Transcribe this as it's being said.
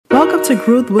Welcome to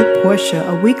Growth with Portia,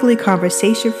 a weekly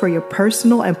conversation for your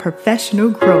personal and professional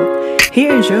growth.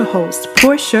 Here is your host,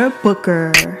 Portia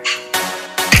Booker.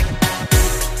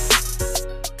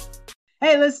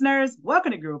 Hey listeners,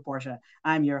 welcome to Growth with Portia.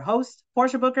 I'm your host,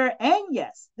 Portia Booker, and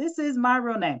yes, this is my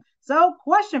real name. So,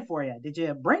 question for you. Did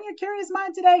you bring your curious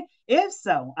mind today? If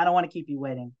so, I don't want to keep you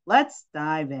waiting. Let's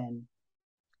dive in.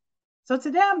 So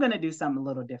today I'm going to do something a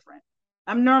little different.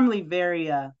 I'm normally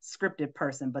very scripted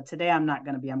person, but today I'm not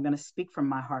going to be. I'm going to speak from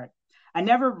my heart. I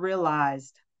never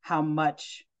realized how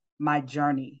much my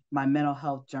journey, my mental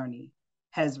health journey,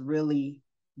 has really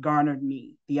garnered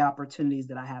me the opportunities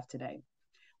that I have today.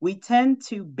 We tend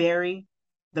to bury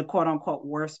the quote unquote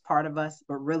worst part of us,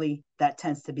 but really that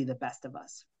tends to be the best of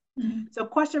us. Mm-hmm. So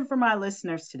question for my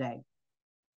listeners today.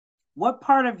 What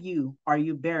part of you are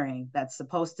you burying that's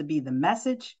supposed to be the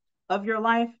message of your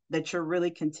life that you're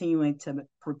really continuing to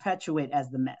perpetuate as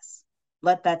the mess?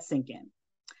 Let that sink in.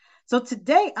 So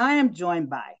today I am joined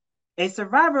by a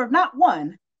survivor of not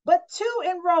one, but two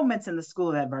enrollments in the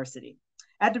School of Adversity.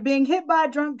 After being hit by a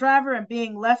drunk driver and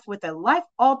being left with a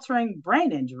life-altering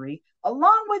brain injury,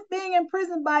 along with being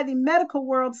imprisoned by the medical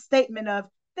world's statement of,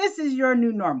 "This is your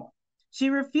new normal," she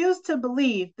refused to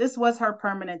believe this was her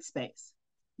permanent space.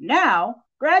 Now,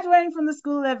 graduating from the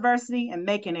School of Adversity and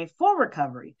making a full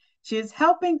recovery, she is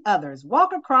helping others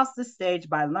walk across the stage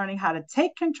by learning how to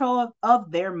take control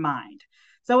of their mind.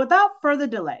 So without further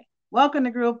delay, welcome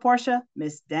to Growth with Portia,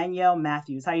 Miss Danielle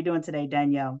Matthews. How are you doing today,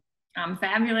 Danielle? I'm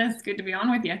fabulous. Good to be on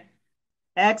with you.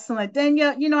 Excellent.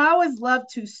 Danielle, I always love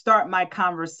to start my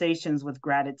conversations with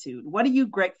gratitude. What are you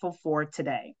grateful for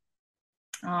today?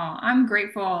 Oh, I'm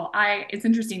grateful. It's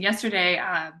interesting. Yesterday,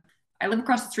 I live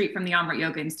across the street from the Amrit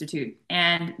Yoga Institute,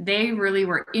 and they really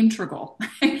were integral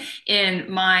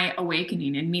in my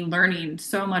awakening and me learning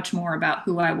so much more about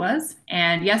who I was.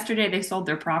 And yesterday they sold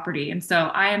their property. And so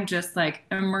I am just like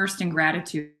immersed in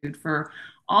gratitude for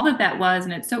all that was.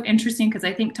 And it's so interesting because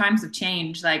I think times have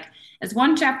changed. Like as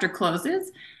one chapter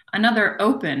closes, another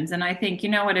opens. And I think,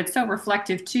 it's so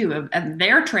reflective too of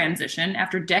their transition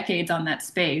after decades on that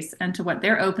space and to what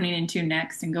they're opening into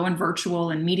next and going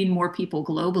virtual and meeting more people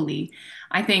globally.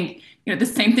 I think, the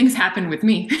same things happened with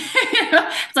me.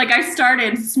 It's like I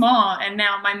started small and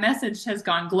now my message has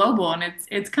gone global, and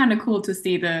it's kind of cool to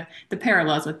see the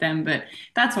parallels with them. But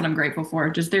that's what I'm grateful for,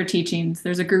 just their teachings.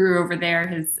 There's a guru over there.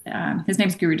 His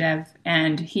name's Guru Dev,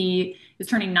 and he is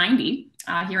turning 90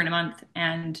 here in a month.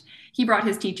 And he brought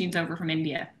his teachings over from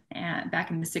India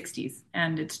back in the 60s.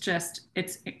 And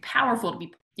it's powerful to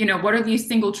be, what are these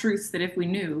single truths that if we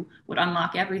knew would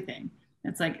unlock everything?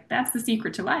 It's like, that's the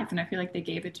secret to life. And I feel like they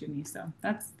gave it to me. So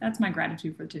that's my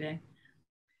gratitude for today.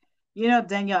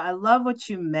 Danielle, I love what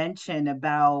you mentioned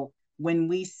about when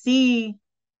we see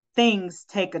things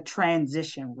take a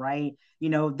transition, right?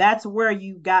 That's where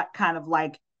you got kind of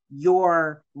like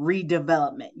your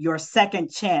redevelopment, your second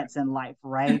chance in life,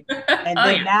 right? And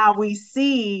then now we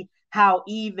see how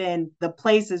even the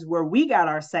places where we got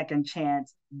our second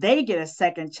chance, they get a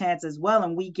second chance as well.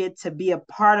 And we get to be a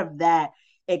part of that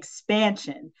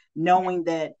expansion, knowing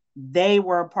that they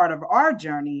were a part of our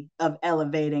journey of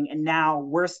elevating. And now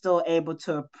we're still able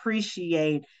to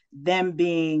appreciate them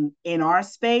being in our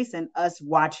space and us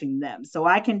watching them. So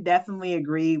I can definitely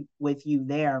agree with you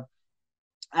there.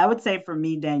 I would say for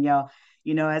me, Danielle,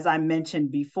 as I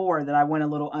mentioned before, that I went a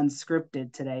little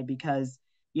unscripted today because,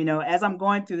 as I'm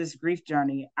going through this grief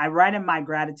journey, I write in my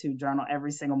gratitude journal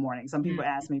every single morning. Some people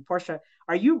ask me, "Portia,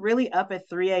 are you really up at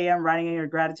 3 a.m. writing in your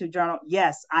gratitude journal?"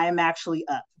 Yes, I am actually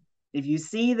up. If you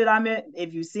see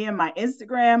in my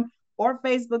Instagram or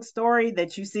Facebook story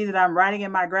that you see that I'm writing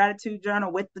in my gratitude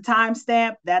journal with the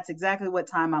timestamp, that's exactly what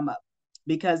time I'm up.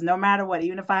 Because no matter what,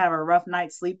 even if I have a rough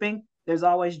night sleeping, there's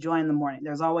always joy in the morning.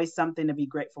 There's always something to be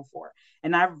grateful for.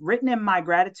 And I've written in my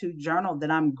gratitude journal that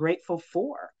I'm grateful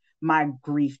for my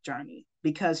grief journey,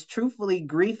 because truthfully,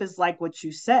 grief is like what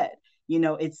you said.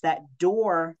 It's that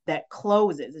door that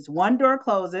closes. It's one door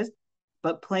closes,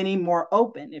 but plenty more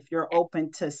open if you're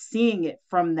open to seeing it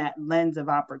from that lens of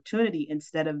opportunity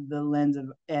instead of the lens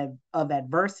of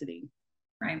adversity.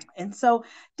 Right. And so,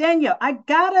 Danielle, I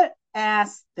gotta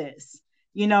ask this.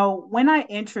 When I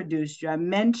introduced you, I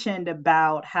mentioned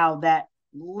about how that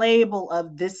label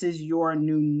of "this is your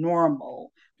new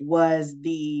normal" was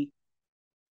the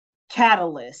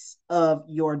catalyst of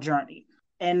your journey.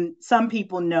 And a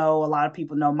lot of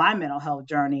people know my mental health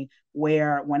journey,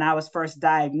 where when I was first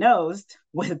diagnosed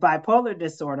with bipolar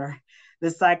disorder,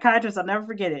 the psychiatrist, I'll never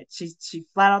forget it. She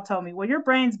flat out told me, "Well, your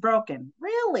brain's broken."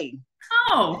 Really?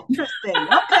 Oh, interesting.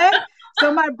 Okay.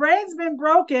 So my brain's been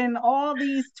broken all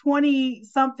these 20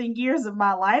 something years of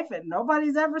my life and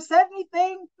nobody's ever said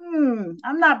anything.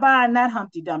 I'm not buying that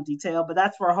Humpty Dumpty tale, but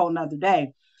that's for a whole nother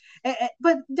day.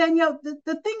 But Danielle,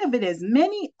 the thing of it is,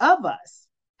 many of us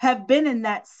have been in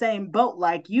that same boat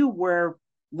like you, where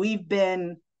we've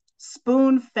been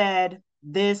spoon fed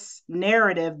this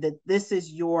narrative that this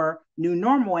is your new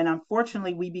normal. And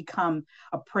unfortunately, we become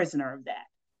a prisoner of that.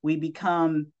 We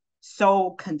become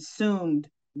so consumed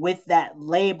with that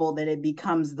label that it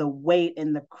becomes the weight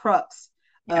and the crux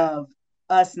of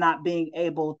us not being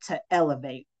able to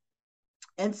elevate.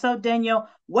 And so, Danielle,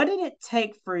 what did it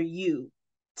take for you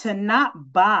to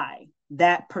not buy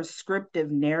that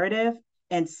prescriptive narrative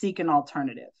and seek an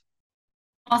alternative?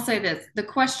 I'll say this. The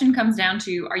question comes down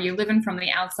to, are you living from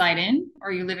the outside in, or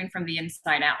are you living from the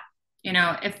inside out? You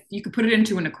know, if you could put it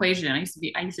into an equation, I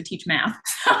used to teach math,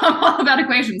 so I'm all about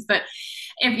equations. But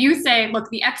if you say, look,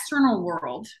 the external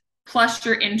world plus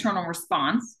your internal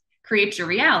response creates your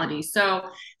reality. So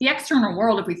the external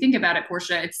world, if we think about it,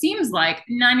 Portia, it seems like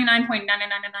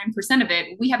 99.999% of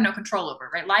it, we have no control over,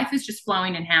 right? Life is just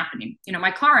flowing and happening. You know,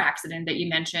 my car accident that you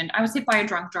mentioned, I was hit by a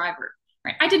drunk driver.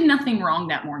 Right. I did nothing wrong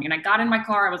that morning. I got in my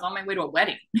car. I was on my way to a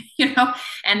wedding,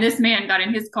 and this man got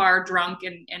in his car drunk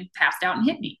and passed out and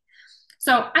hit me.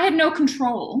 So I had no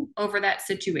control over that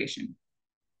situation.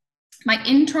 My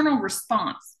internal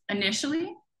response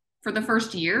initially for the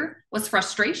first year was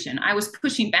frustration. I was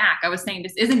pushing back. I was saying,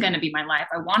 this isn't going to be my life.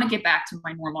 I want to get back to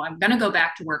my normal. I'm going to go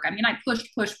back to work. I mean, I pushed,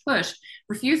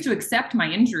 refused to accept my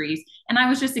injuries, and I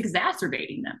was just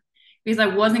exacerbating them, because I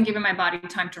wasn't giving my body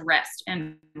time to rest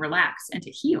and relax and to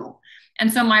heal.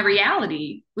 And so my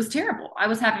reality was terrible. I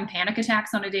was having panic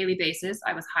attacks on a daily basis.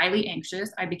 I was highly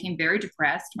anxious. I became very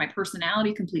depressed. My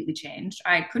personality completely changed.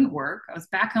 I couldn't work. I was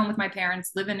back home with my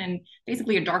parents, living in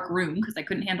basically a dark room because I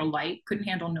couldn't handle light, couldn't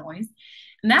handle noise.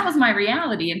 And that was my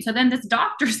reality. And so then this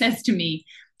doctor says to me,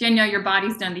 Danielle, your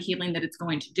body's done the healing that it's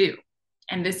going to do.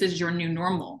 And this is your new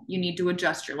normal. You need to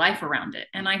adjust your life around it.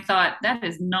 And I thought, that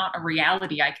is not a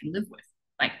reality I can live with.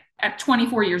 Like at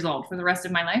 24 years old for the rest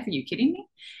of my life. Are you kidding me?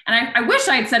 And I wish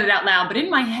I had said it out loud, but in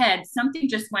my head, something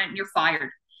just went, you're fired.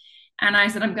 And I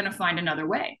said, I'm going to find another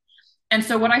way. And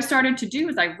so what I started to do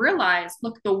is I realized,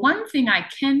 look, the one thing I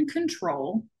can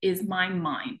control is my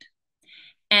mind.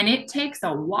 And it takes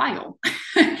a while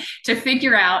to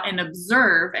figure out and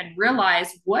observe and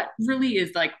realize what really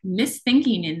is like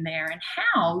misthinking in there, and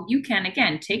how you can,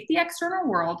 again, take the external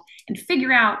world and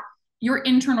figure out your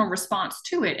internal response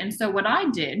to it. And so what I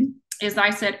did is I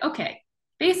said, okay,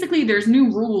 basically there's new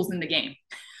rules in the game.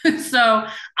 So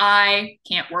I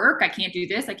can't work. I can't do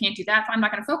this. I can't do that. I'm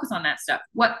not going to focus on that stuff.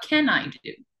 What can I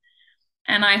do?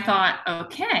 And I thought,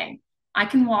 okay, I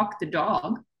can walk the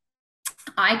dog.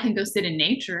 I can go sit in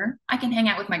nature. I can hang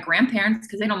out with my grandparents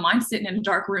because they don't mind sitting in a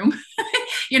dark room,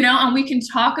 and we can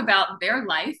talk about their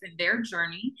life and their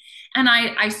journey. And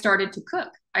I started to cook.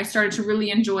 I started to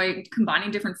really enjoy combining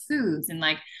different foods. And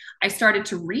I started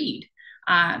to read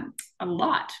a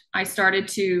lot. I started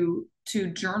to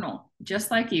journal,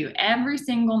 just like you. Every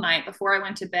single night before I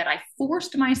went to bed, I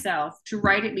forced myself to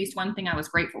write at least one thing I was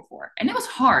grateful for. And it was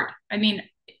hard. I mean,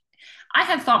 I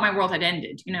had thought my world had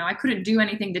ended. I couldn't do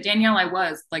anything. The Danielle I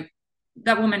was,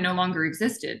 that woman no longer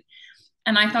existed.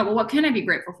 And I thought, well, what can I be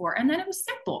grateful for? And then it was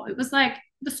simple. It was like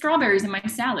the strawberries in my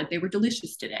salad. They were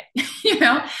delicious today.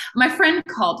 My friend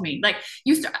called me,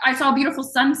 I saw a beautiful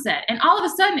sunset. And all of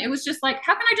a sudden it was just like,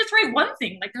 how can I just write one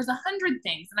thing? There's 100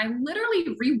 things. And I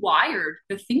literally rewired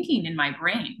the thinking in my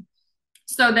brain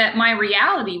so that my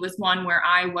reality was one where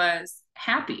I was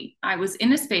happy. I was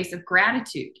in a space of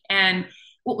gratitude. And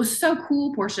what was so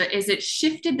cool, Portia, is it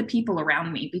shifted the people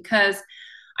around me, because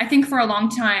I think for a long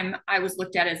time I was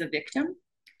looked at as a victim,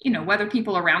 whether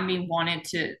people around me wanted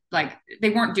to,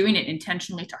 they weren't doing it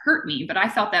intentionally to hurt me, but I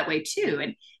felt that way too.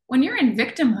 And when you're in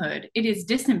victimhood, it is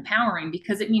disempowering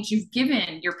because it means you've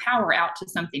given your power out to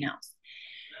something else.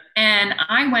 And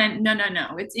I went, no,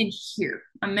 it's in here.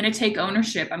 I'm going to take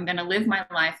ownership. I'm going to live my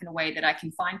life in a way that I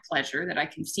can find pleasure, that I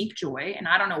can seek joy. And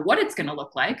I don't know what it's going to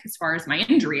look like as far as my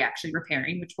injury actually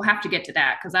repairing, which we'll have to get to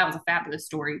that because that was a fabulous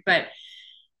story. But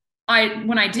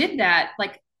when I did that,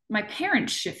 my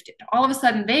parents shifted. All of a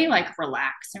sudden they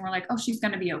relaxed and were like, oh, she's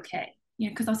going to be okay.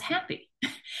 Because I was happy.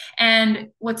 And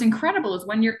what's incredible is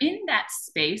when you're in that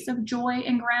space of joy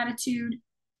and gratitude,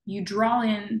 you draw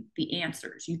in the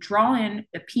answers, you draw in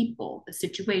the people, the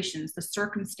situations, the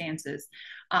circumstances,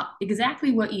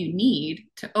 exactly what you need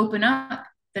to open up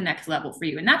the next level for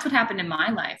you. And that's what happened in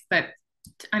my life. But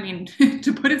I mean,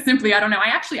 to put it simply, I don't know.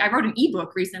 I wrote an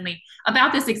ebook recently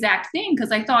about this exact thing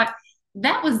because I thought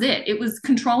that was it. It was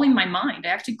controlling my mind. I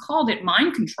actually called it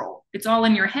mind control. It's all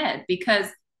in your head because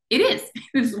it is.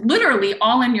 It's literally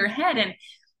all in your head. And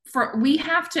we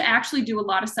have to actually do a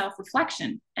lot of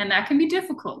self-reflection, and that can be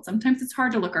difficult. Sometimes it's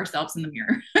hard to look ourselves in the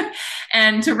mirror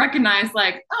and to recognize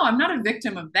like, oh, I'm not a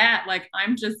victim of that. Like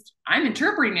I'm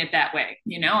interpreting it that way.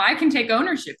 I can take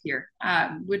ownership here,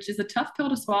 which is a tough pill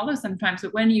to swallow sometimes.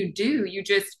 But when you do, you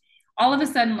just all of a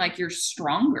sudden like you're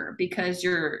stronger because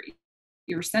your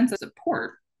sense of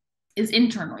support is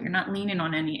internal. You're not leaning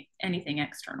on anything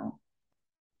external.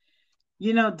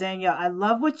 Danielle, I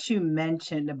love what you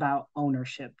mentioned about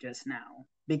ownership just now,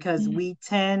 because we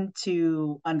tend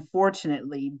to,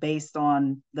 unfortunately, based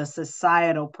on the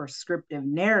societal prescriptive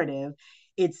narrative,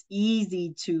 it's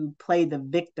easy to play the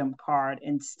victim card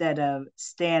instead of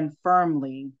stand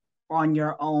firmly on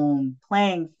your own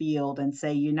playing field and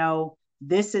say,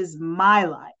 this is my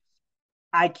life.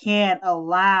 I can't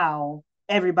allow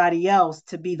everybody else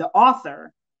to be the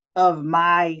author of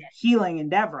my healing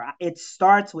endeavor. It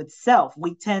starts with self.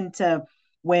 We tend to,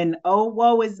 when, oh,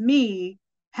 woe is me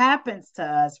happens to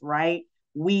us, right?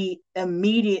 We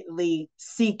immediately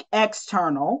seek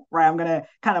external, right? I'm going to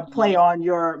kind of play on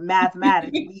your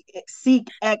mathematics. We seek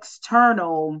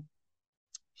external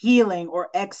healing or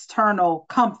external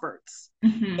comforts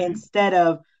instead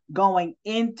of going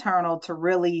internal to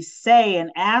really say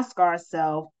and ask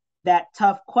ourselves that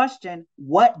tough question: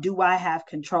 what do I have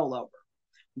control over?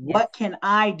 What can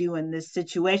I do in this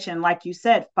situation? Like you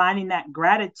said, finding that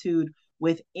gratitude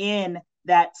within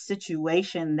that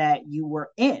situation that you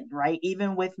were in, right?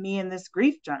 Even with me in this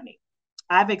grief journey,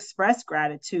 I've expressed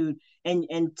gratitude.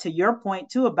 And to your point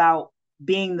too, about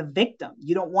being the victim,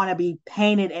 you don't want to be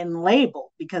painted and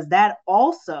labeled, because that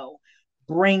also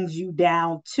brings you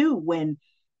down too, when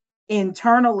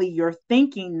internally you're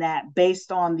thinking that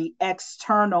based on the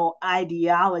external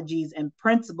ideologies and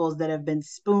principles that have been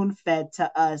spoon-fed to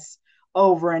us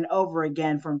over and over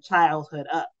again from childhood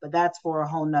up. But that's for a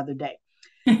whole nother day.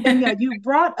 And yeah, you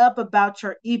brought up about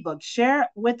your ebook. Share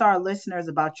with our listeners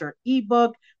about your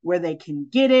ebook, where they can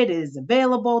get it. It is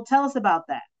available. Tell us about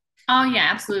that. Oh yeah,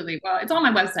 absolutely. Well, it's on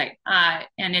my website,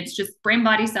 and it's just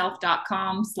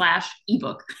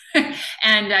brainbodyself.com/ebook.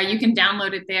 And you can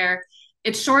download it there.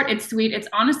 It's short, it's sweet. It's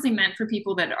honestly meant for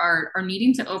people that are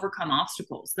needing to overcome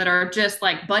obstacles, that are just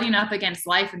like butting up against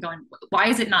life and going, why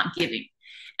is it not giving?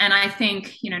 And I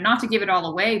think, not to give it all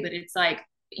away, but it's like,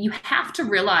 you have to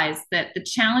realize that the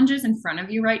challenges in front of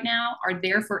you right now are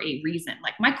there for a reason.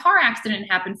 Like my car accident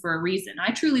happened for a reason.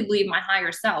 I truly believe my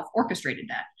higher self orchestrated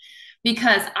that,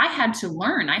 because I had to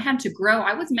learn, I had to grow.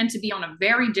 I was meant to be on a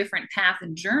very different path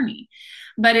and journey.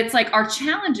 But it's like our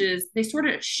challenges, they sort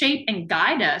of shape and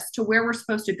guide us to where we're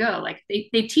supposed to go. Like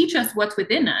they teach us what's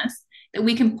within us that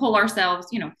we can pull ourselves,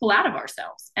 pull out of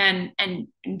ourselves and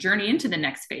journey into the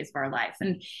next phase of our life.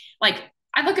 And like,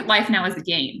 I look at life now as a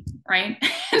game, right?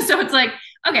 So it's like,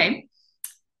 okay,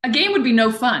 a game would be no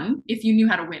fun if you knew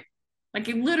how to win. Like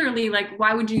it literally, like,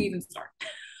 why would you even start?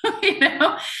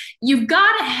 You've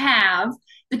got to have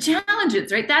the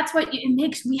challenges, right? That's what it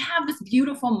makes. We have this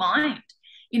beautiful mind.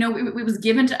 It was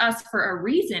given to us for a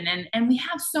reason, and we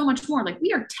have so much more. Like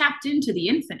we are tapped into the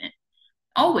infinite.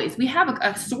 Always, we have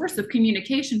a source of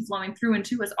communication flowing through and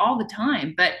to us all the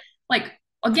time. But like,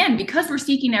 again, because we're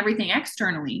seeking everything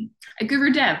externally, a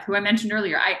Guru Dev, who I mentioned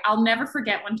earlier, I'll never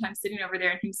forget one time sitting over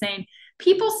there and him saying,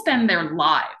 people spend their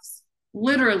lives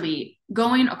literally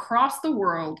going across the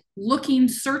world, looking,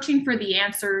 searching for the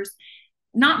answers,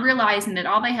 not realizing that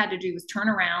all they had to do was turn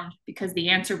around because the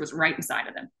answer was right inside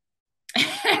of them.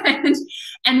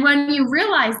 and when you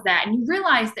realize that, and you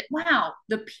realize that, wow,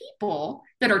 the people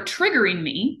that are triggering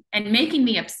me and making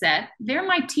me upset, they're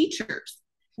my teachers,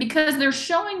 because they're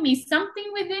showing me something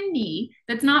within me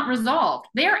that's not resolved.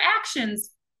 Their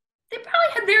actions, they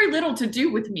probably had very little to do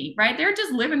with me, right? They're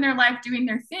just living their life, doing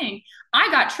their thing.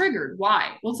 I got triggered.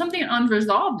 Why? Well, something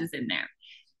unresolved is in there.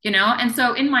 And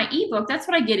so in my ebook, that's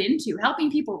what I get into,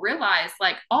 helping people realize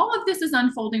like all of this is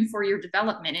unfolding for your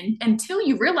development. And until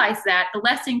you realize that, the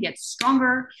lesson gets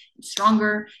stronger and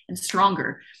stronger and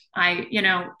stronger. I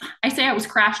say I was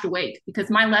crashed awake because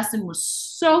my lesson was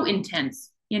so intense.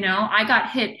 I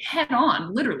got hit head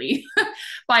on, literally,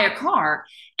 by a car.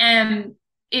 And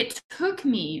it took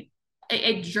me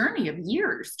a journey of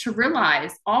years to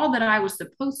realize all that I was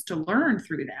supposed to learn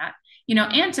through that.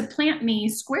 And to plant me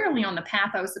squarely on the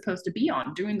path I was supposed to be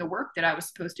on, doing the work that I was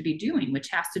supposed to be doing, which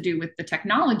has to do with the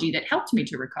technology that helped me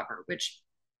to recover, which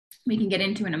we can get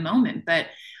into in a moment. But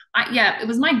it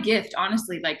was my gift,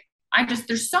 honestly. Like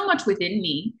there's so much within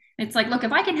me. It's like, look,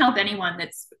 if I can help anyone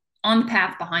that's on the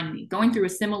path behind me, going through a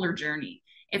similar journey,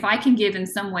 if I can give in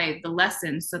some way the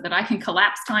lessons so that I can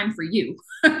collapse time for you,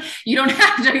 you don't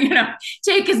have to,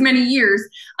 take as many years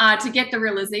to get the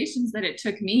realizations that it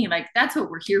took me. Like, that's what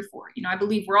we're here for. I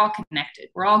believe we're all connected.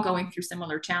 We're all going through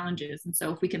similar challenges. And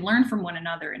so if we can learn from one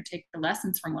another and take the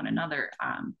lessons from one another,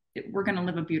 we're going to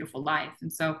live a beautiful life.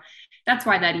 And so that's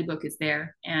why that ebook is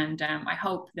there. And I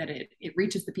hope that it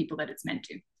reaches the people that it's meant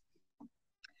to.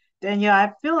 Danielle,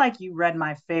 I feel like you read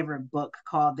my favorite book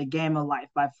called The Game of Life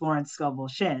by Florence Scovel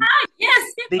Shinn.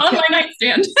 Yes, on my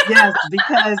nightstand. Yes,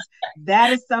 because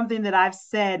that is something that I've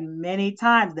said many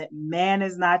times, that man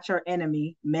is not your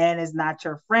enemy, man is not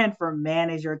your friend, for man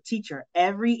is your teacher.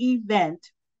 Every event,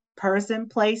 person,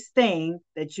 place, thing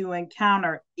that you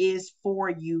encounter is for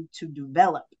you to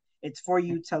develop. It's for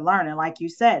you to learn. And like you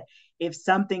said, if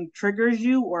something triggers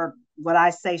you, or what I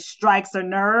say strikes a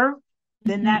nerve,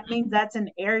 then that means that's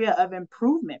an area of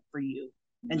improvement for you.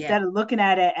 Instead of looking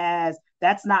at it as,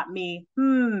 that's not me.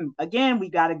 Again, we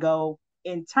got to go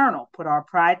internal, put our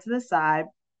pride to the side,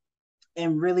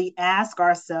 and really ask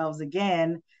ourselves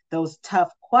again those tough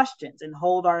questions and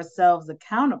hold ourselves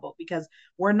accountable, because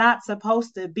we're not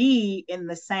supposed to be in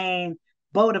the same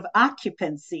boat of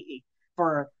occupancy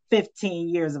for 15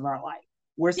 years of our life.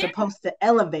 We're supposed to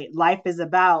elevate. Life is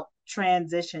about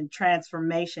transition,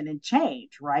 transformation, and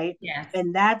change, right? Yes.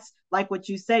 And that's like what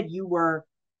you said, you were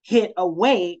hit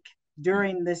awake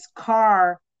during this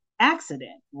car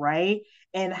accident, right?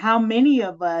 And how many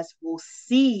of us will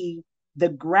see the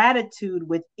gratitude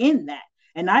within that?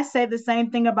 And I say the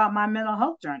same thing about my mental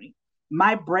health journey.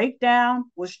 My breakdown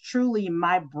was truly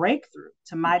my breakthrough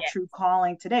to my true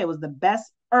calling today. It was the best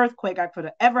earthquake I could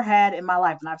have ever had in my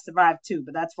life. And I've survived too,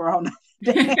 but that's for a whole nother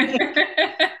day.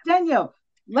 Danielle,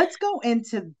 let's go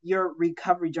into your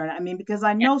recovery journey. I mean, because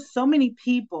I know so many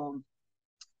people,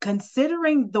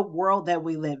 considering the world that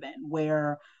we live in,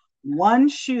 where one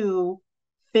shoe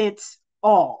fits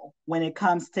all when it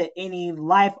comes to any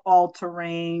life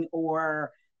altering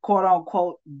or quote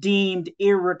unquote deemed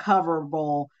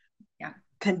irrecoverable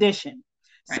condition.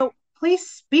 Right. So please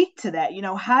speak to that.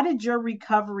 How did your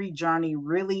recovery journey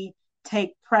really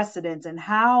take precedence, and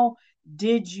how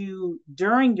did you,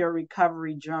 during your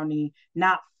recovery journey,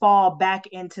 not fall back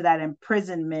into that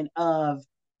imprisonment of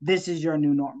this is your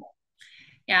new normal?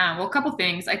 Yeah, well, a couple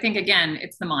things. I think, again,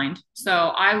 it's the mind.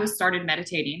 So I started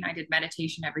meditating. I did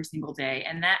meditation every single day.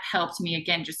 And that helped me,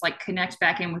 again, just like connect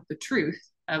back in with the truth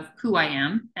of who I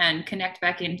am and connect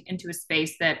back into a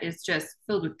space that is just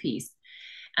filled with peace.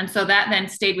 And so that then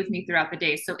stayed with me throughout the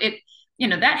day. So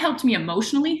that helped me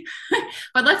emotionally.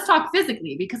 But let's talk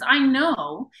physically, because I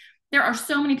know there are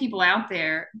so many people out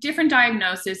there, different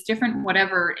diagnosis, different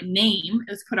whatever name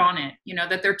is put on it,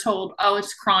 that they're told, oh,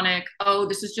 it's chronic. Oh,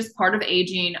 this is just part of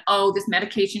aging. Oh, this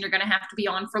medication you're going to have to be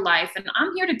on for life. And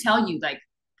I'm here to tell you, like,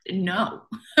 no.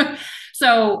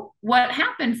 So what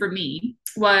happened for me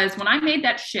was when I made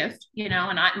that shift,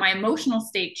 and my emotional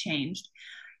state changed,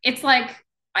 it's like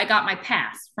I got my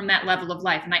pass from that level of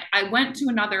life. And I went to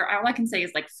another, all I can say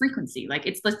is like frequency, like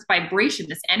it's this vibration,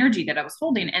 this energy that I was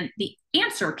holding, and the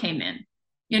answer came in,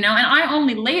 and I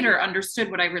only later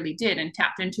understood what I really did and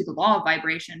tapped into the law of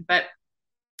vibration. But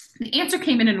the answer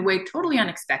came in a way totally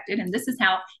unexpected. And this is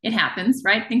how it happens,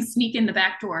 right? Things sneak in the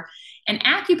back door. An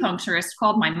acupuncturist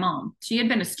called my mom. She had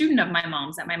been a student of my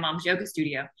mom's at my mom's yoga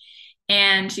studio.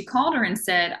 And she called her and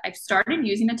said, I've started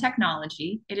using a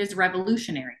technology. It is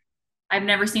revolutionary. I've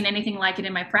never seen anything like it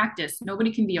in my practice.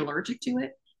 Nobody can be allergic to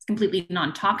it. It's completely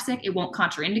non-toxic. It won't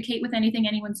contraindicate with anything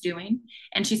anyone's doing.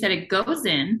 And she said it goes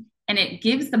in and it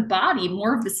gives the body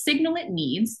more of the signal it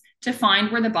needs to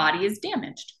find where the body is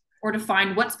damaged, or to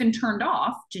find what's been turned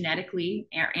off genetically,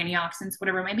 antioxidants,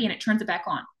 whatever it might be, and it turns it back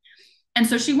on. And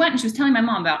so she went and she was telling my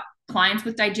mom about clients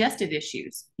with digestive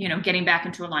issues, getting back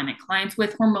into alignment, clients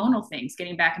with hormonal things,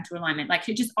 getting back into alignment, like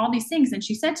just all these things. And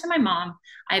she said to my mom,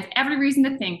 I have every reason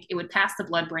to think it would pass the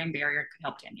blood-brain barrier. It could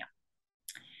help Danielle.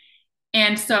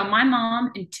 And so my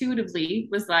mom intuitively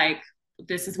was like,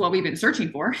 this is what we've been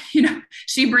searching for.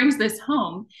 She brings this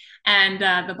home. And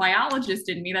the biologist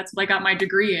in me, that's what I got my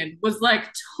degree in, was like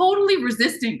totally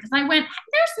resistant, because I went,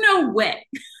 there's no way.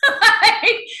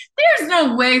 There's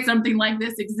no way something like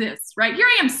this exists, right? Here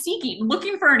I am seeking,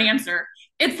 looking for an answer.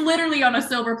 It's literally on a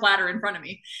silver platter in front of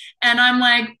me. And I'm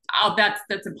like, oh, that's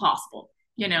impossible,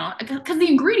 because the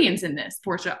ingredients in this,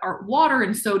 Portia, are water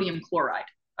and sodium chloride.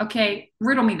 Okay,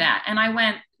 riddle me that. And I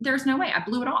went, there's no way. I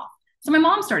blew it off. So my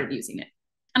mom started using it.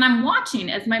 And I'm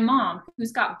watching as my mom,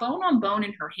 who's got bone on bone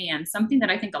in her hand, something that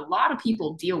I think a lot of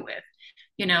people deal with,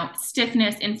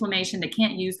 stiffness, inflammation, they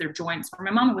can't use their joints. For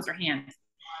my mom, it was her hands.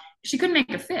 She couldn't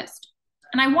make a fist.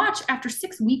 And I watched after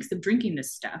 6 weeks of drinking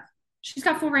this stuff, she's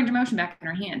got full range of motion back in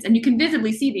her hands. And you can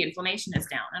visibly see the inflammation is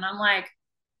down. And I'm like,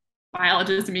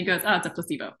 biologist to me goes, oh, it's a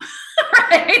placebo.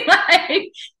 Right?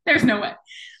 Like, there's no way.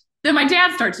 Then my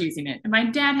dad starts using it. And my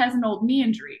dad has an old knee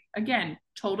injury. Again,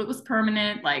 told it was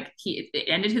permanent. Like it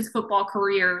ended his football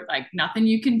career. Like nothing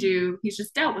you can do. He's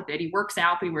just dealt with it. He works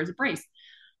out, but he wears a brace.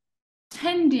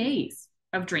 10 days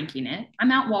of drinking it.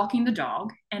 I'm out walking the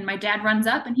dog and my dad runs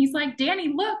up and he's like,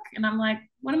 Danny, look. And I'm like,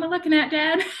 what am I looking at,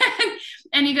 Dad?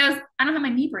 And he goes, I don't have my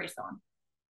knee brace on.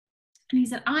 And he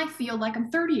said, I feel like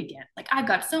I'm 30 again. Like I've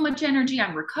got so much energy.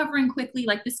 I'm recovering quickly.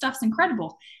 Like this stuff's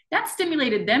incredible. That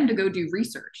stimulated them to go do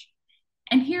research.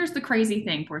 And here's the crazy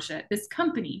thing, Portia. This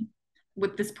company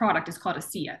with this product is called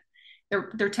ASEA.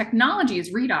 Their technology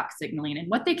is redox signaling. And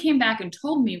what they came back and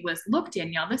told me was, look,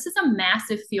 Danielle, this is a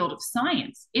massive field of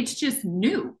science. It's just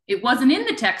new. It wasn't in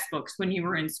the textbooks when you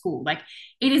were in school. Like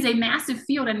it is a massive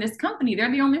field. And this company, they're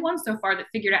the only ones so far that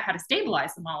figured out how to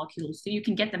stabilize the molecules so you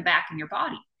can get them back in your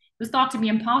body. It was thought to be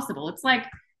impossible. It's like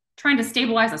trying to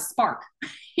stabilize a spark.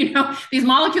 These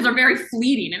molecules are very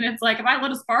fleeting. And it's like, if I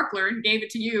lit a sparkler and gave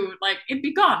it to you, like it'd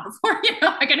be gone before,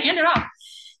 I can hand it off.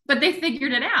 But they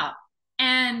figured it out.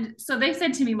 And so they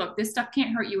said to me, look, this stuff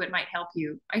can't hurt you. It might help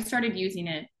you. I started using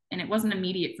it and it wasn't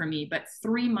immediate for me, but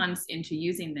 3 months into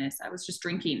using this, I was just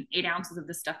drinking 8 ounces of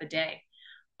this stuff a day.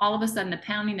 All of a sudden, the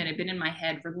pounding that had been in my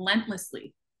head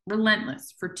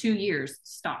relentless for 2 years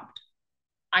stopped.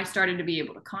 I started to be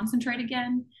able to concentrate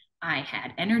again. I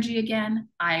had energy again.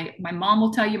 My mom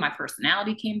will tell you my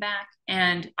personality came back.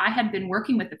 And I had been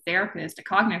working with a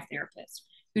cognitive therapist,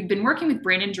 who'd been working with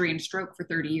brain injury and stroke for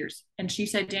 30 years. And she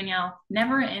said, Danielle,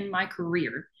 never in my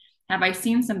career have I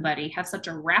seen somebody have such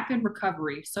a rapid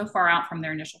recovery so far out from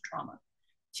their initial trauma.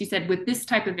 She said, with this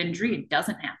type of injury, it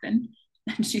doesn't happen.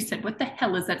 And she said, what the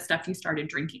hell is that stuff you started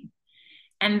drinking?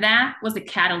 And that was a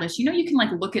catalyst. You can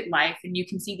like look at life and you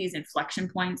can see these inflection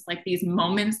points, like these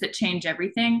moments that change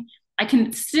everything. I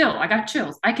got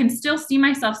chills. I can still see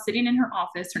myself sitting in her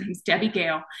office. Her name's Debbie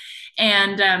Gale.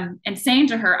 And saying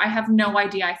to her, I have no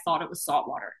idea. I thought it was salt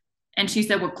water. And she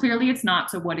said, well, clearly it's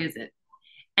not. So what is it?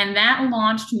 And that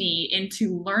launched me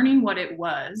into learning what it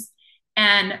was.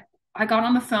 And I got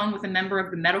on the phone with a member of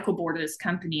the medical board of this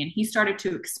company, and he started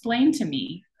to explain to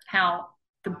me how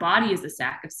the body is a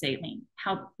sack of saline,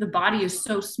 how the body is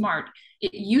so smart.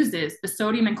 It uses the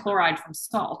sodium and chloride from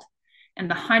salt and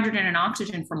the hydrogen and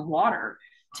oxygen from water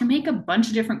to make a bunch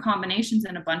of different combinations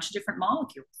and a bunch of different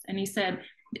molecules. And he said,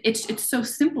 it's so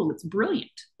simple. It's brilliant.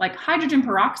 Like hydrogen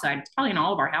peroxide, it's probably in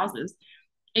all of our houses.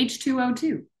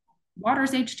 H2O2, water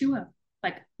is H2O.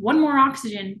 Like one more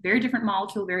oxygen, very different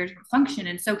molecule, very different function.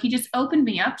 And so he just opened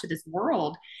me up to this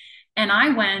world. And I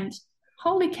went,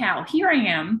 holy cow, here I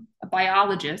am, a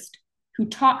biologist who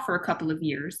taught for a couple of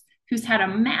years, who's had a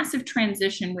massive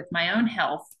transition with my own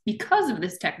health because of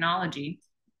this technology.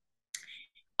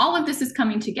 All of this is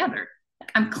coming together.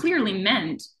 I'm clearly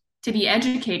meant to be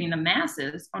educating the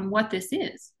masses on what this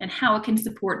is and how it can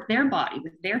support their body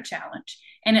with their challenge.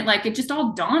 And it just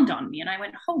all dawned on me. And I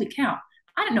went, holy cow,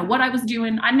 I didn't know what I was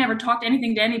doing. I never talked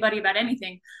anything to anybody about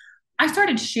anything. I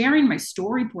started sharing my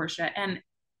story, Portia, and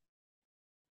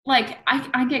like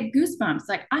I get goosebumps.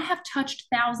 Like I have touched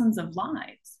thousands of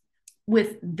lives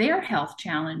with their health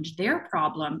challenge, their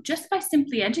problem, just by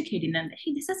simply educating them that,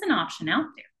 hey, this is an option out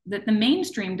there that the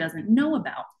mainstream doesn't know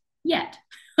about yet.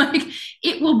 Like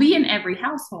it will be in every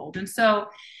household. And so,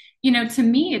 to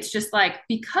me, it's just like,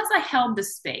 because I held the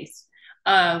space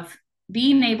of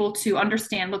being able to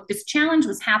understand, look, this challenge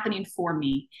was happening for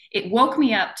me. It woke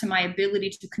me up to my ability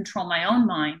to control my own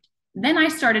mind. Then I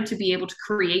started to be able to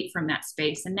create from that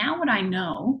space. And now what I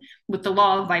know with the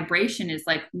law of vibration is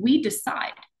like, we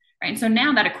decide, right? And so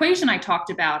now that equation I talked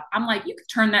about, I'm like, you could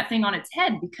turn that thing on its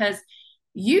head, because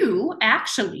you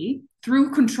actually,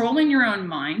 through controlling your own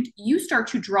mind, you start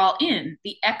to draw in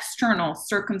the external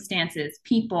circumstances,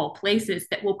 people, places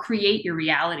that will create your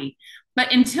reality.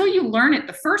 But until you learn it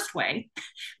the first way,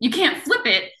 you can't flip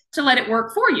it to let it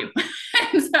work for you.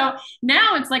 And so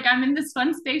now it's like I'm in this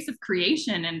fun space of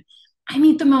creation, and I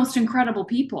meet the most incredible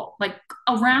people like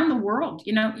around the world,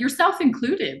 yourself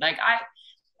included. Like I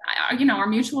our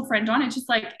mutual friend John, it's just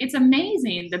like, it's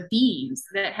amazing the beings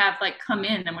that have like come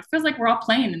in, and it feels like we're all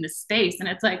playing in this space, and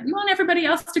it's like we want everybody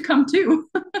else to come too.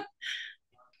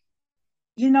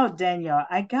 Danielle,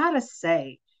 I gotta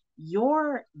say,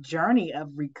 your journey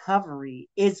of recovery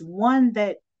is one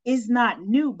that is not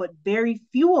new, but very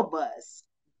few of us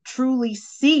truly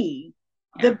see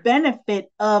the benefit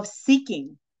of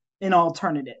seeking an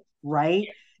alternative, right?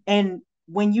 And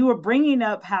when you were bringing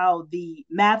up how the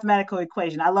mathematical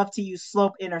equation, I love to use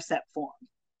slope intercept form.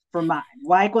 for mine.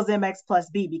 Y equals mx plus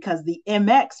b, because the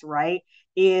mx, right,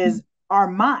 is our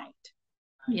mind.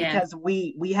 Yeah. Because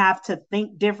we have to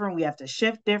think different, we have to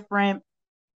shift different,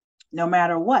 no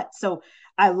matter what. So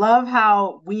I love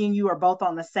how we and you are both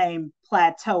on the same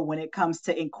plateau when it comes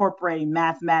to incorporating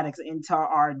mathematics into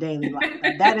our daily life.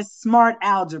 Like, that is smart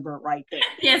algebra right there.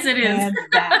 Yes, it is. Hands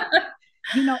down.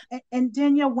 You know, and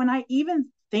Danielle, when I even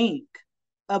think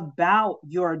about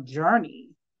your journey,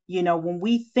 you know, when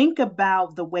we think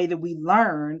about the way that we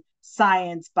learn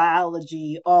science,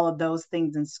 biology, all of those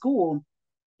things in school,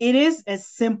 it is as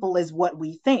simple as what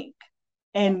we think.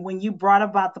 And when you brought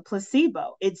about the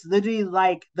placebo, it's literally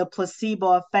like the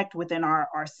placebo effect within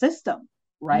our system,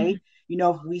 right? You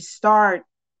know, if we start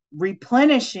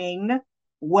replenishing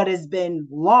what has been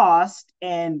lost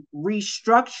and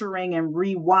restructuring and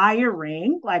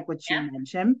rewiring, like what you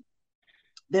mentioned,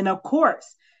 then of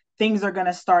course things are going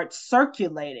to start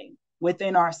circulating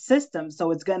within our system.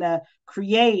 So it's going to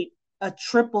create a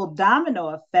triple domino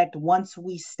effect once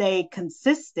we stay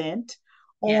consistent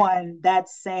on that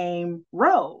same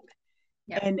road.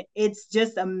 And it's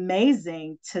just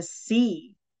amazing to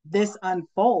see this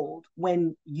unfold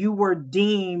when you were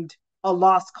deemed a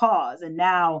lost cause, and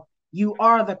now you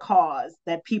are the cause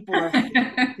that people are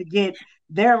to get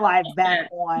their life back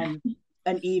on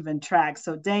an even track.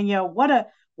 So Danielle, what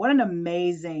an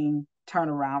amazing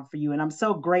turnaround for you. And I'm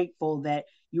so grateful that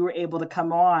you were able to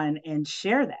come on and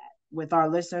share that with our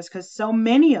listeners, because so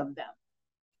many of them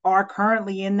are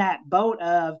currently in that boat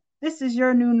of, this is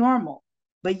your new normal.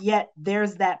 But yet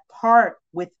there's that part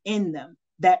within them,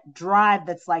 that drive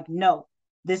that's like, no,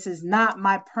 this is not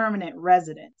my permanent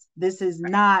residence. This is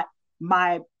not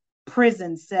my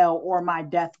prison cell or my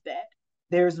deathbed.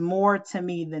 There's more to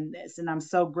me than this. And I'm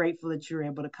so grateful that you're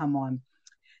able to come on.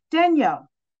 Danielle,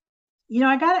 you know,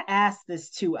 I got to ask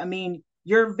this too. I mean,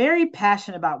 you're very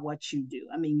passionate about what you do.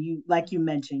 I mean, you, like you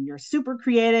mentioned, you're super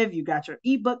creative. You got your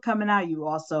ebook coming out. You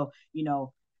also, you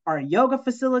know, are a yoga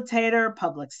facilitator,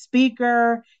 public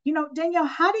speaker. You know, Danielle,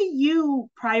 how do you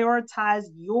prioritize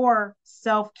your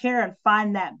self-care and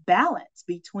find that balance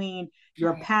between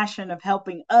your passion of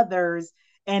helping others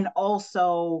and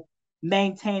also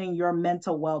maintaining your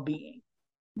mental well-being?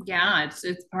 Yeah,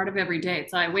 it's part of every day.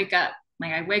 So I wake up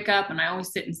and I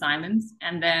always sit in silence,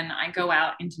 and then I go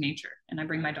out into nature and I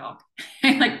bring my dog.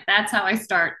 Like, that's how I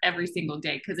start every single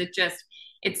day, because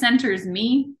it centers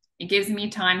me. It gives me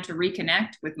time to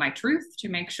reconnect with my truth, to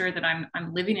make sure that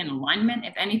I'm living in alignment.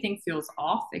 If anything feels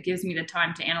off, it gives me the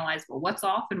time to analyze, well, what's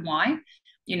off and why,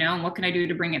 you know, and what can I do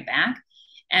to bring it back?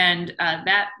 And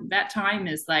that time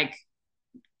is like,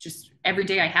 just every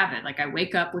day I have it. Like, I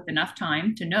wake up with enough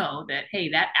time to know that, hey,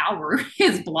 that hour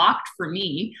is blocked for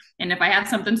me. And if I have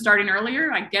something starting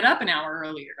earlier, I get up an hour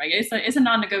earlier. Right? It's a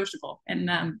non-negotiable. And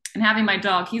having my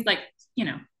dog, he's like, you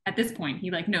know, at this point, he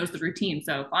like knows the routine.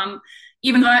 So if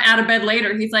even though I'm out of bed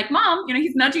later, he's like, Mom, you know,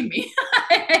 he's nudging me.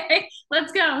 Hey,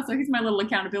 let's go. So he's my little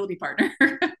accountability partner.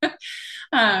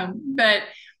 But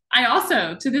I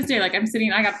also, to this day, like,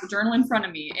 I got the journal in front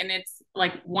of me, and it's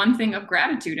like one thing of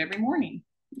gratitude every morning.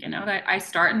 You know, that I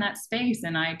start in that space,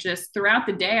 and I just, throughout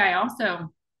the day,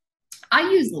 I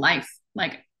use life,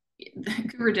 like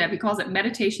Guru Dev, he calls it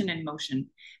meditation in motion.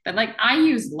 But like, I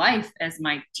use life as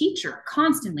my teacher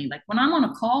constantly. Like, when I'm on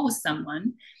a call with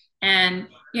someone and,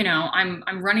 you know,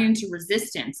 I'm running into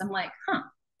resistance, I'm like,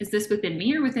 is this within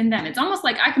me or within them? It's almost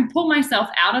like I can pull myself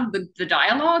out of the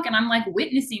dialogue, and I'm like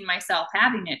witnessing myself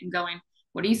having it and going,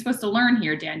 what are you supposed to learn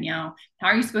here, Danielle? How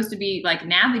are you supposed to be like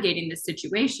navigating this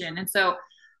situation? And so,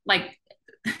 like,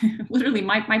 literally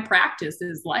my practice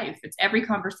is life. It's every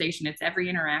conversation, it's every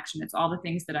interaction, it's all the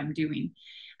things that I'm doing.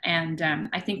 And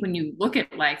I think when you look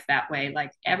at life that way,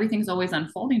 like, everything's always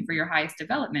unfolding for your highest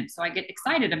development. So I get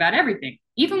excited about everything,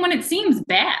 even when it seems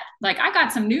bad. Like, I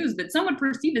got some news that someone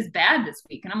perceived as bad this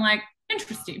week, and I'm like,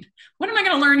 interesting. What am I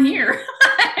going to learn here?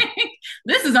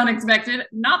 This is unexpected,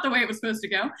 not the way it was supposed to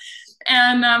go.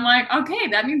 And I'm like, okay,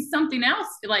 that means something else.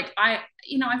 Like,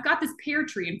 I've got this pear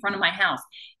tree in front of my house.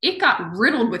 It got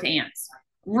riddled with ants,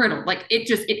 like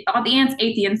the ants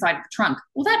ate the inside of the trunk.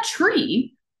 Well, that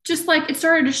tree, just like, it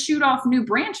started to shoot off new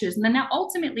branches. And then now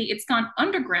ultimately it's gone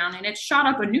underground and it shot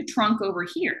up a new trunk over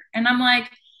here. And I'm like,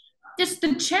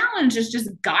 the challenge is just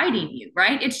guiding you,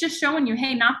 right? It's just showing you,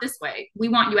 hey, not this way. We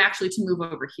want you actually to move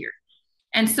over here.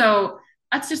 And so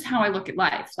that's just how I look at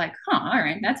life. Like, all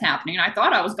right, that's happening. I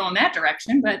thought I was going that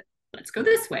direction, but let's go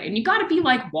this way. And you got to be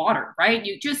like water, right?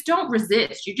 You just don't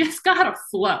resist. You just got to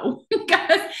flow.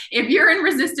 Because if you're in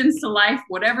resistance to life,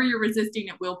 whatever you're resisting,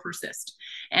 it will persist.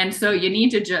 And so you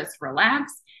need to just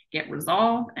relax, get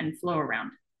resolve, and flow around.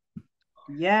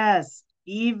 Yes.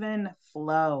 even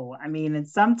flow. I mean, and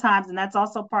sometimes, and that's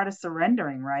also part of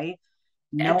surrendering, right?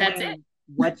 That's it. Knowing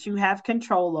what you have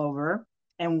control over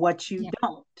and what you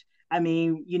don't. I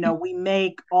mean, we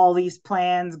make all these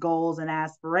plans, goals, and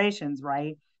aspirations,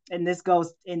 right? And this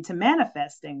goes into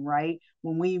manifesting, right?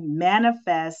 When we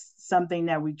manifest something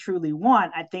that we truly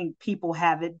want, I think people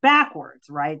have it backwards,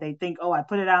 right? They think, oh, I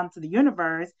put it out into the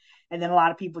universe, and then a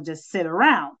lot of people just sit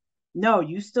around. No,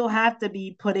 you still have to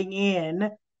be putting in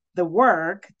the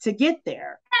work to get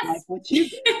there, like what you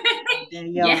did.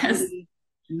 Danielle, Yes. really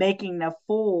making the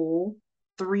full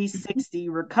 360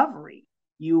 recovery.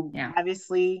 You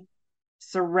obviously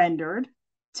surrendered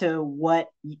to what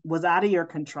was out of your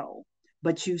control,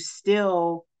 but you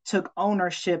still took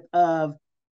ownership of,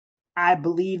 I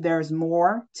believe there's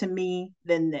more to me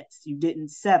than this. You didn't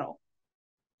settle.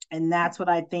 And that's what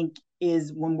I think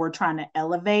is when we're trying to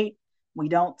elevate, we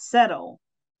don't settle.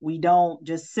 We don't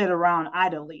just sit around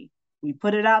idly. We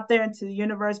put it out there into the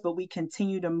universe, but we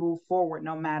continue to move forward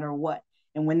no matter what.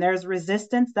 And when there's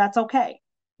resistance, that's okay,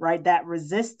 right? That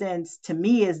resistance to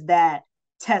me is that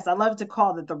test. I love to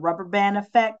call it the rubber band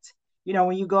effect.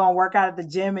 When you go and work out at the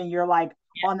gym and you're like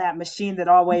on that machine that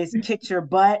always kicks your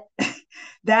butt,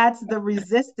 that's the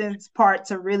resistance part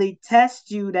to really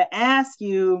test you, to ask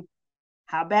you,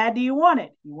 how bad do you want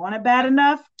it? You want it bad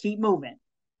enough? Keep moving.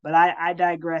 But I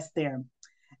digress there.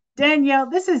 Danielle,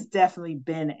 this has definitely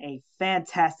been a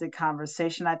fantastic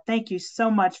conversation. I thank you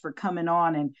so much for coming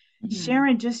on and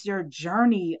sharing just your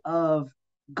journey of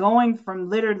going from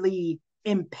literally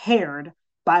impaired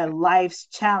by life's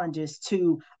challenges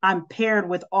to I'm paired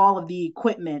with all of the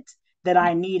equipment that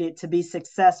I needed to be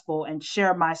successful and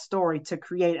share my story to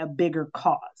create a bigger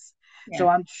cause. Yeah. So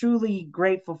I'm truly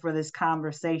grateful for this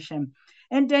conversation.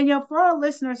 And Danielle, for our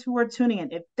listeners who are tuning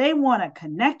in, if they want to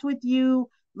connect with you,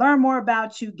 learn more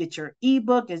about you, get your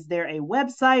ebook, is there a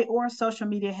website or a social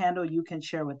media handle you can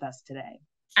share with us today?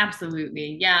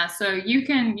 Absolutely. Yeah. So you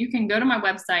can go to my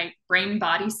website,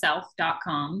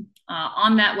 brainbodyself.com.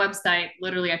 On that website,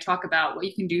 literally, I talk about what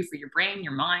you can do for your brain,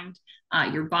 your mind,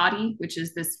 your body, which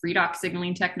is this redox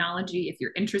signaling technology. If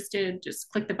you're interested,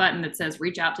 just click the button that says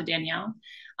reach out to Danielle.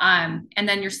 And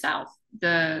then yourself,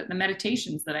 the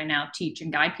meditations that I now teach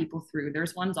and guide people through.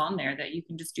 There's ones on there that you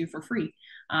can just do for free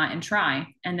and try.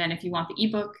 And then if you want the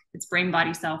ebook, it's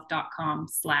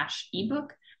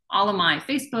brainbodyself.com/ebook. All of my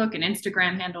Facebook and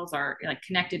Instagram handles are like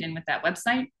connected in with that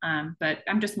website. But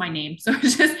I'm just my name. So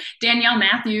it's just Danielle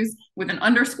Matthews with an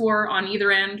underscore on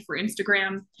either end for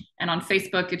Instagram. And on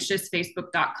Facebook, it's just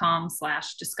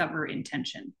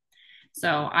facebook.com/discoverintention.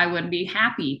 So I would be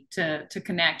happy to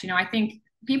connect. I think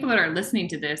people that are listening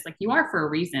to this, like, you are for a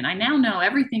reason. I now know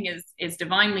everything is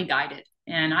divinely guided.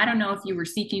 And I don't know if you were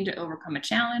seeking to overcome a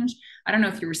challenge. I don't know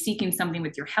if you were seeking something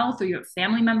with your health or you have a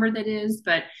family member that is,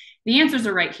 but the answers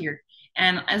are right here.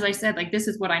 And as I said, like, this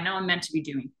is what I know I'm meant to be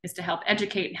doing, is to help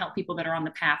educate and help people that are on the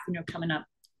path, coming up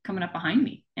behind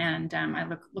me. And I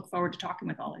look forward to talking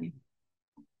with all of you.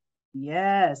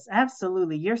 Yes,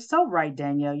 absolutely. You're so right,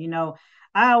 Danielle.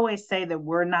 I always say that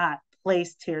we're not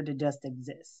placed here to just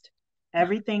exist.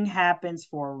 Everything happens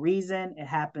for a reason. It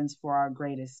happens for our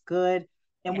greatest good.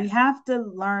 And we have to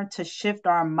learn to shift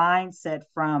our mindset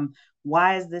from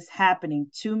why is this happening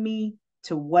to me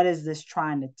to what is this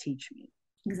trying to teach me?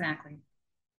 Exactly.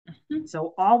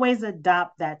 So always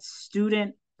adopt that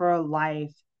student for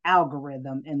life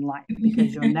algorithm in life,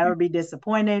 because you'll never be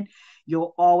disappointed.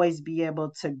 You'll always be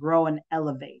able to grow and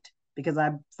elevate, because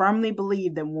I firmly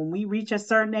believe that when we reach a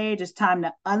certain age, it's time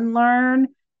to unlearn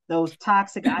those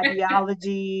toxic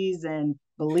ideologies and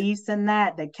beliefs and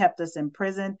that kept us in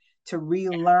prison, to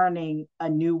relearning a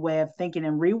new way of thinking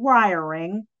and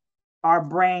rewiring our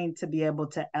brain to be able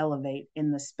to elevate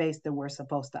in the space that we're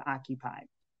supposed to occupy.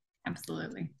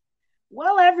 Absolutely.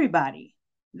 Well, everybody,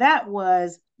 that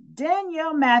was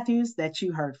Danielle Matthews that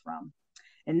you heard from.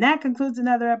 And that concludes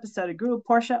another episode of Grew with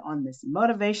Portia on this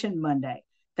Motivation Monday.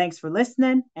 Thanks for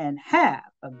listening and have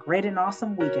a great and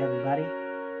awesome week, everybody.